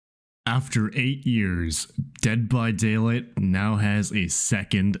After 8 years, Dead by Daylight now has a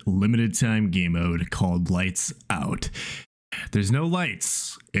second limited time game mode called Lights Out. There's no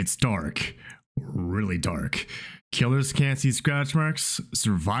lights, it's dark, really dark. Killers can't see scratch marks,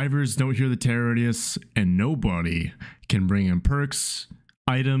 survivors don't hear the terror radius, and nobody can bring in perks,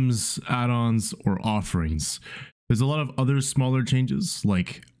 items, add-ons, or offerings. There's a lot of other smaller changes,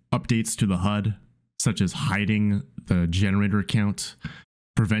 like updates to the HUD, such as hiding the generator count,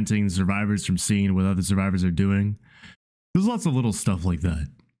 preventing survivors from seeing what other survivors are doing. There's lots of little stuff like that.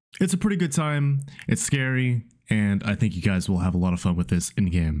 It's a pretty good time, it's scary, and I think you guys will have a lot of fun with this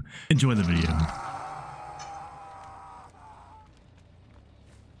in-game. Enjoy the video.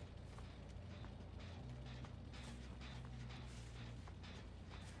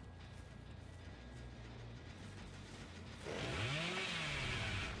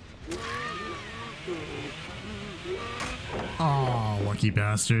 Oh, lucky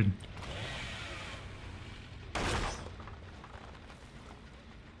bastard.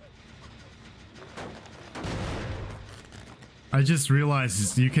 I just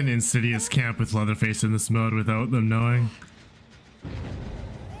realized you can Insidious camp with Leatherface in this mode without them knowing.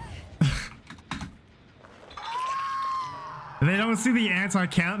 They don't see the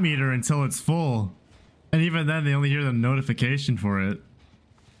anti-camp meter until it's full. And even then, they only hear the notification for it.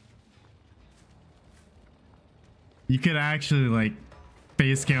 You could actually, like,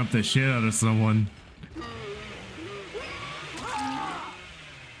 face camp the shit out of someone.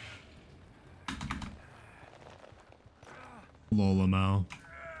 Lolamau.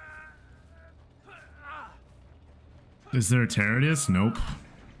 Is there a terrorist? Nope.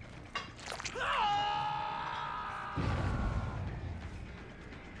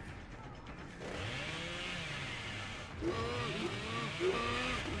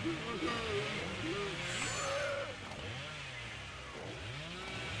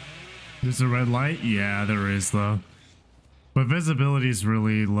 There's a red light? Yeah, there is though. But visibility is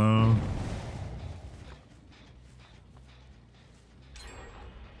really low.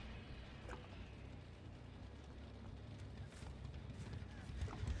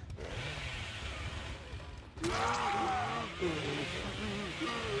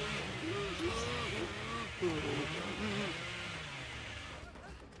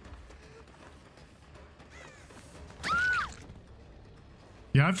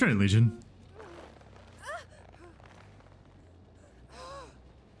 Yeah, I've tried Legion.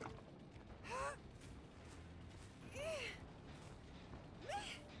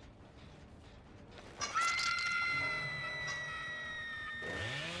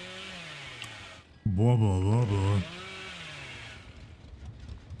 Blah, blah, blah, blah.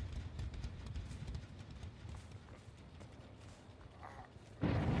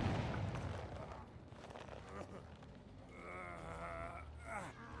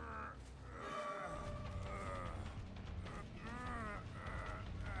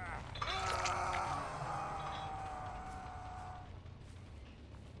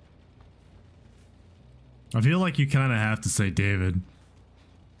 I feel like you kind of have to say David.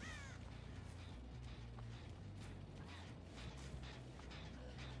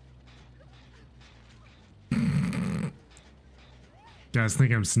 Guys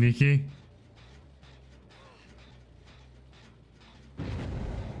think I'm sneaky?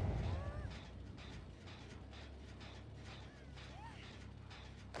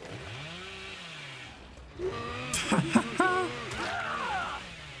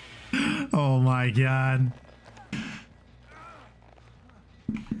 Oh my god.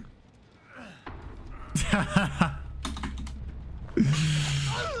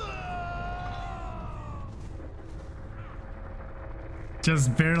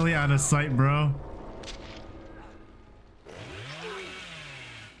 Just barely out of sight, bro.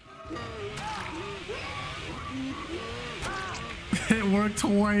 It worked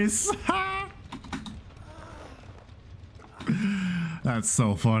twice. That's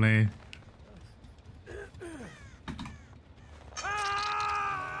so funny.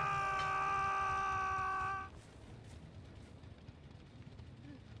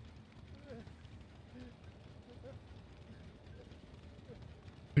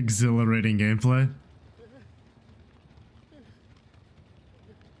 Exhilarating gameplay.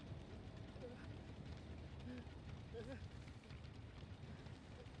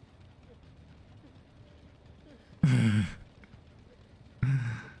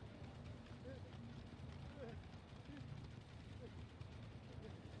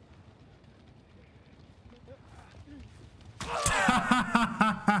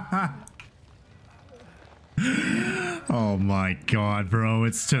 Oh my god, bro,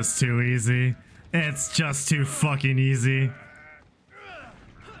 it's just too easy. It's just too fucking easy.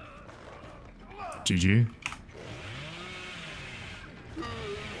 GG.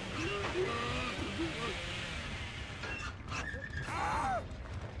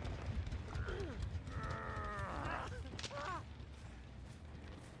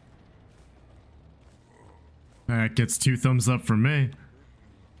 That gets 2 thumbs up from me.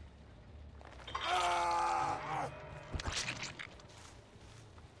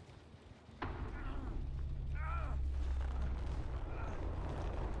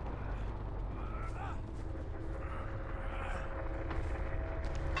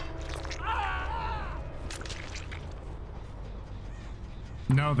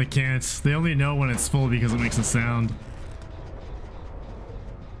 No, they can't. They only know when it's full because it makes a sound.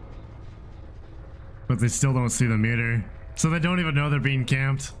 But they still don't see the meter. So they don't even know they're being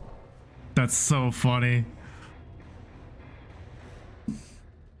camped. That's so funny.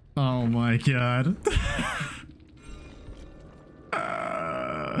 Oh my god.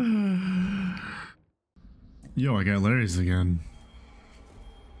 Yo, I got Larry's again.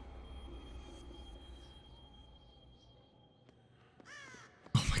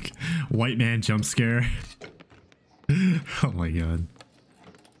 Oh my god. White man jump scare. Oh my god.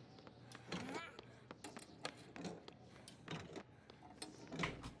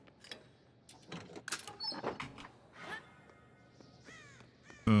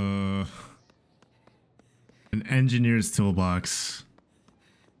 An engineer's toolbox.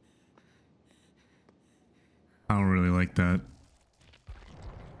 I don't really like that.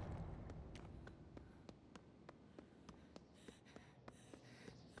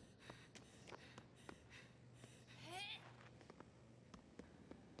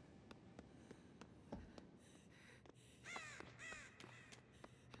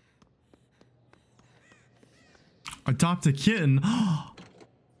 Adopt a kitten.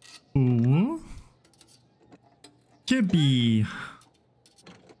 Ooh. Chippy.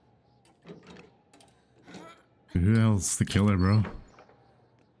 Who else the killer, bro?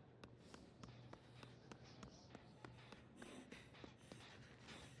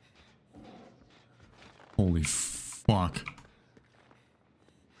 Holy fuck.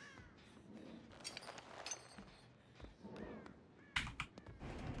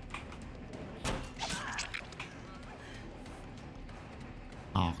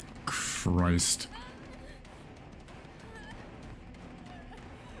 Oh, Christ.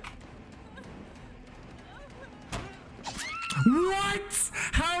 What?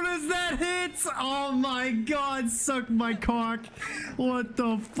 How does that hit? Oh my god, suck my cock. What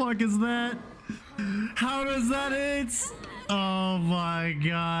the fuck is that? How does that hit? Oh my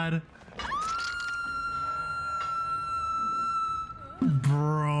god.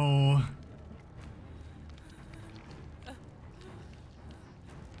 Bro.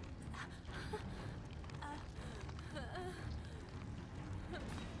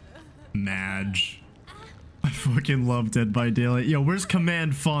 Madge. I fucking love Dead by Daylight. Yo, where's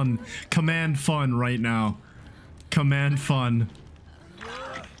Command Fun? Command Fun right now. Command Fun.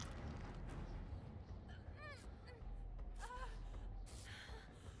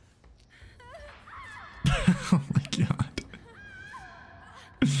 Oh my god.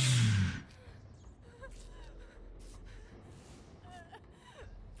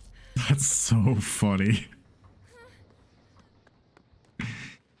 That's so funny.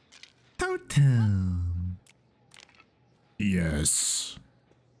 Totem. Yes.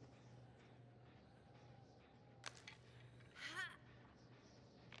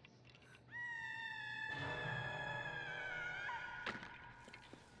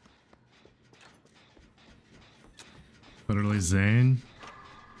 Literally Zane.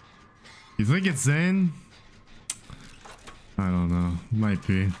 You think it's Zane? I don't know. Might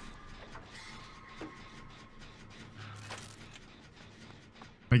be.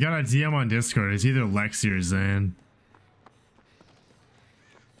 I got a DM on Discord. It's either 𝗥cie or Zane.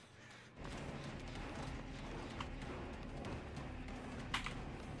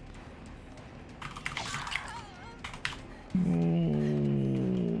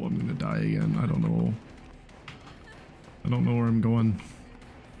 Oh, I'm gonna die again. I don't know. I don't know where I'm going.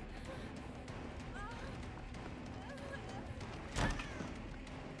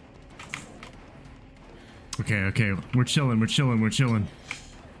 Okay, okay. We're chilling, we're chilling, we're chilling.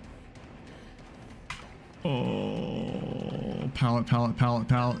 Oh, pallet, pallet, pallet,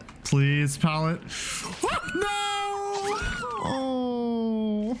 pallet. Please, pallet. No!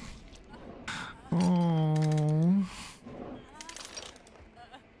 Oh. Oh.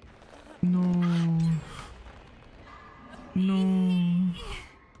 No. No.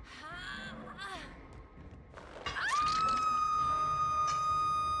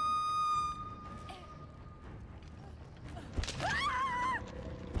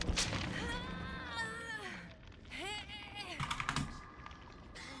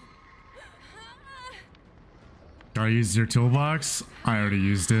 I used your toolbox. I already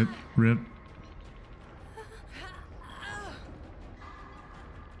used it. Rip.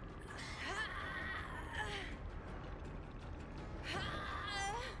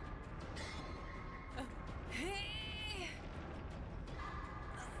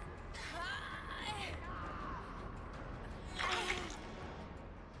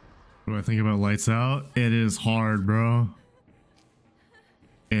 What do I think about lights out? It is hard, bro.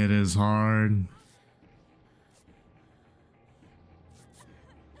 It is hard.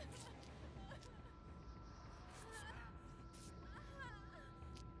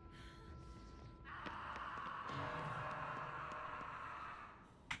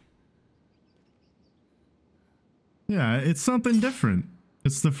 Yeah, it's something different.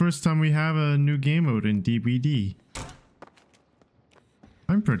 It's the first time we have a new game mode in DBD.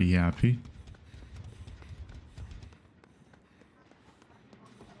 I'm pretty happy.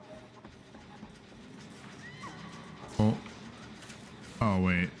 Oh. Oh,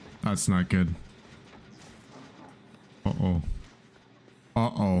 wait. That's not good. Uh-oh.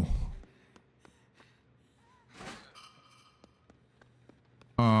 Uh-oh.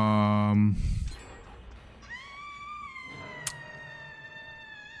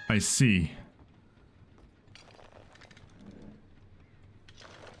 I see.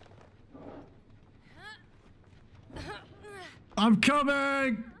 I'm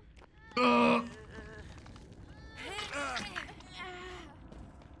coming!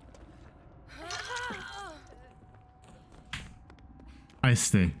 I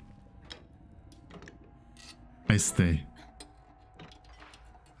stay. I stay.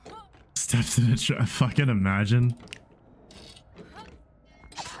 Steps in a trap. Fucking imagine.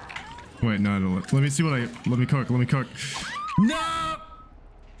 Wait, no, no. Let me see what I. Let me cook. Let me cook. No!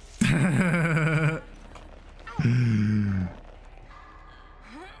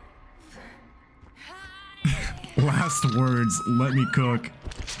 Last words. Let me cook.